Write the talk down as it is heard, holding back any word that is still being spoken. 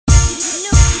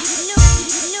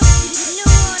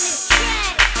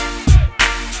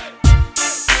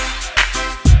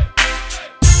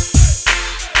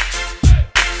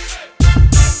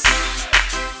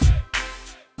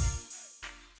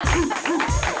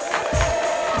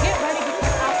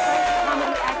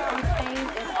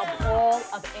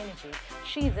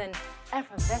She's an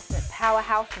effervescent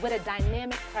powerhouse with a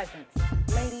dynamic presence.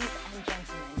 Ladies and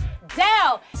gentlemen,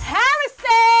 Dell Harrison!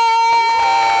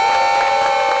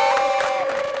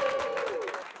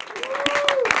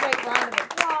 Great round of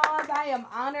applause. I am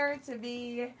honored to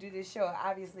do this show.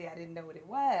 Obviously, I didn't know what it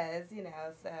was,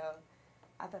 so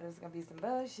I thought it was going to be some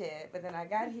bullshit. But then I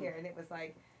got here, and it was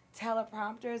like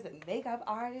teleprompters and makeup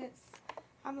artists.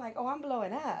 I'm like, oh, I'm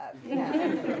blowing up,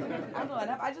 I'm blowing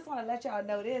up. I just want to let y'all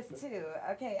know this, too.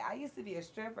 Okay, I used to be a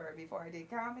stripper before I did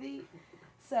comedy.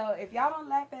 So if y'all don't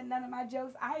laugh at none of my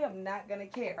jokes, I am not going to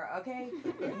care, okay?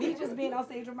 Me just being on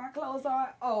stage with my clothes on,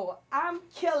 oh, I'm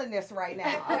killing this right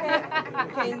now, okay?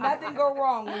 Can't nothing go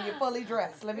wrong when you're fully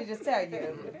dressed, let me just tell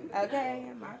you,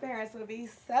 okay? My parents would be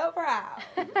so proud.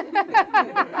 So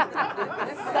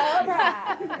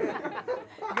proud.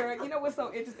 Girl, you know what's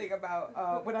so interesting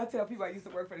about when I tell people I used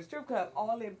to work for the strip club,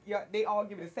 they all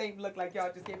give me the same look like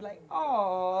y'all just gave me, like,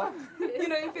 oh,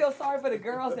 you feel sorry for the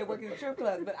girls that work in the strip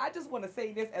clubs, but I just want to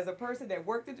say this as a person that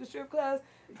worked at the strip clubs,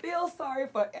 feel sorry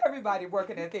for everybody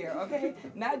working at there, okay?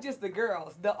 Not just the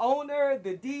girls, the owner,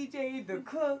 the DJ, the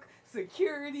cook,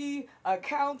 security,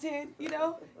 accountant,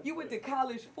 You went to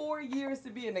college 4 years to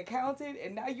be an accountant,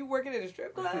 and now you working at a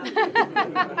strip club?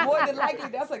 More than likely,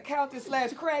 that's accountant /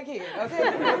 crackhead, okay?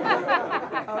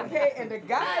 Okay, and the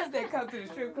guys that come to the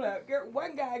strip club, girl,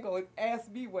 one guy go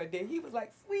ask me one day, he was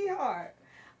like, sweetheart,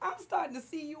 I'm starting to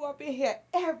see you up in here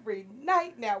every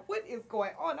night now. What is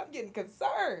going on? I'm getting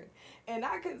concerned. And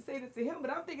I couldn't say this to him,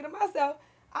 but I'm thinking to myself,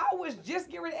 I was just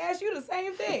getting ready to ask you the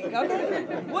same thing, okay?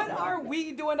 What are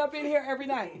we doing up in here every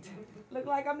night? Look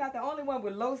like I'm not the only one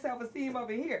with low self-esteem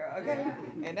over here, okay?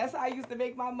 And that's how I used to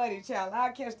make my money, child.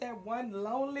 I'd catch that one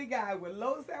lonely guy with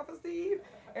low self-esteem.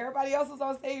 Everybody else was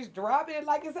on stage dropping it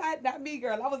like it's hot. Not me,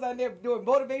 girl. I was on there doing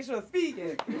motivational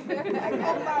speaking. Like,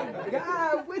 oh my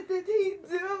God, what did he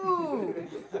do?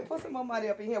 Put some more money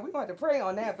up in here. We're going to pray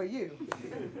on that for you.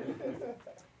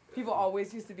 People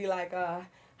always used to be like,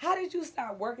 how did you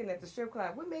start working at the strip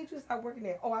club? What made you start working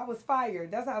there? Oh, I was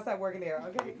fired. That's how I started working there,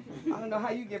 okay? I don't know how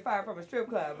you get fired from a strip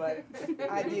club, but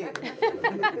I did.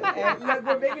 And look,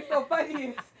 what makes it so funny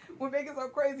is, what makes it so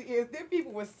crazy is, them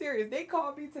people were serious. They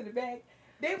called me to the back.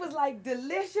 They was like,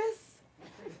 delicious.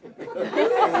 Delicious.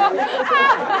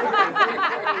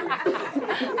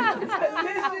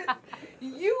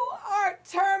 You are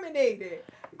terminated.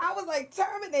 I was like,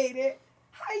 terminated?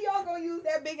 How y'all gonna use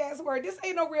that big ass word? This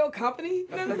ain't no real company.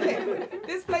 You know what I'm saying?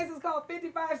 This place is called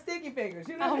 55 Sticky Fingers.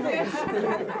 You know what I'm saying?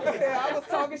 I was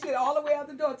talking shit all the way out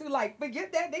the door too. Like,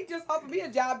 forget that. They just offered me a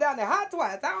job down there. Hot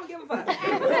Twats. I don't give a fuck.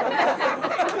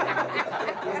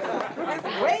 There's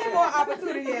way more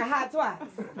opportunity in Hot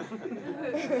Twats.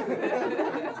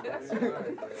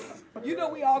 You know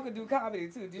we all could do comedy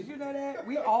too. Did you know that?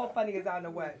 We all funny as I don't know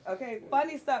what. Okay?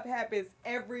 Funny stuff happens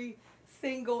every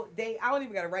single day. I don't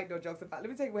even gotta write no jokes about it. Let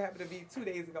me tell you what happened to me 2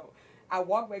 days ago. I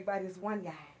walked back by this one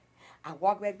guy. I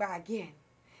walked back by again.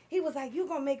 He was like, you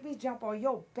gonna make me jump on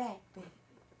your back, baby.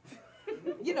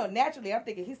 Naturally, I'm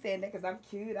thinking he's saying that because I'm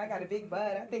cute. I got a big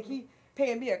butt. I think he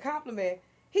paying me a compliment.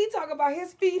 He talking about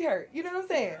his feet hurt. You know what I'm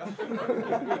saying?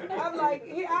 I'm like,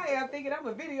 here I am thinking I'm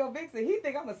a video vixen. He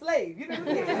think I'm a slave. You know what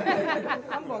I'm saying?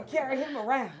 I'm gonna carry him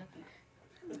around.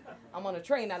 I'm on a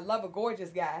train. I love a gorgeous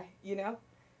guy,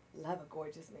 Love a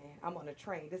gorgeous man. I'm on a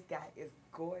train. This guy is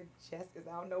gorgeous as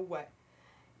I don't know what.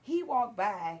 He walked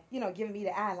by, giving me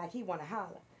the eye like he want to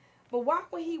holler. But why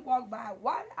when he walked by,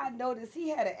 why did I notice he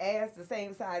had an ass the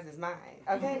same size as mine,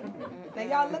 okay? Now,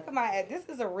 y'all look at my ass. This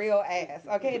is a real ass,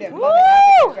 okay, that Mother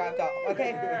Africa dropped off,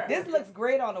 okay? This looks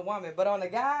great on a woman, but on a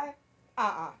guy,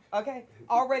 okay?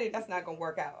 Already, that's not going to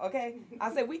work out, okay?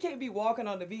 I said, we can't be walking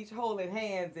on the beach holding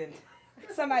hands and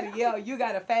somebody yell, you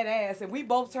got a fat ass, and we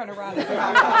both turn around and say,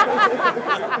 all right,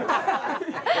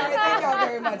 thank y'all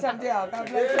very much. I'm Dell. God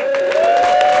bless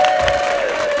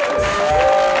you.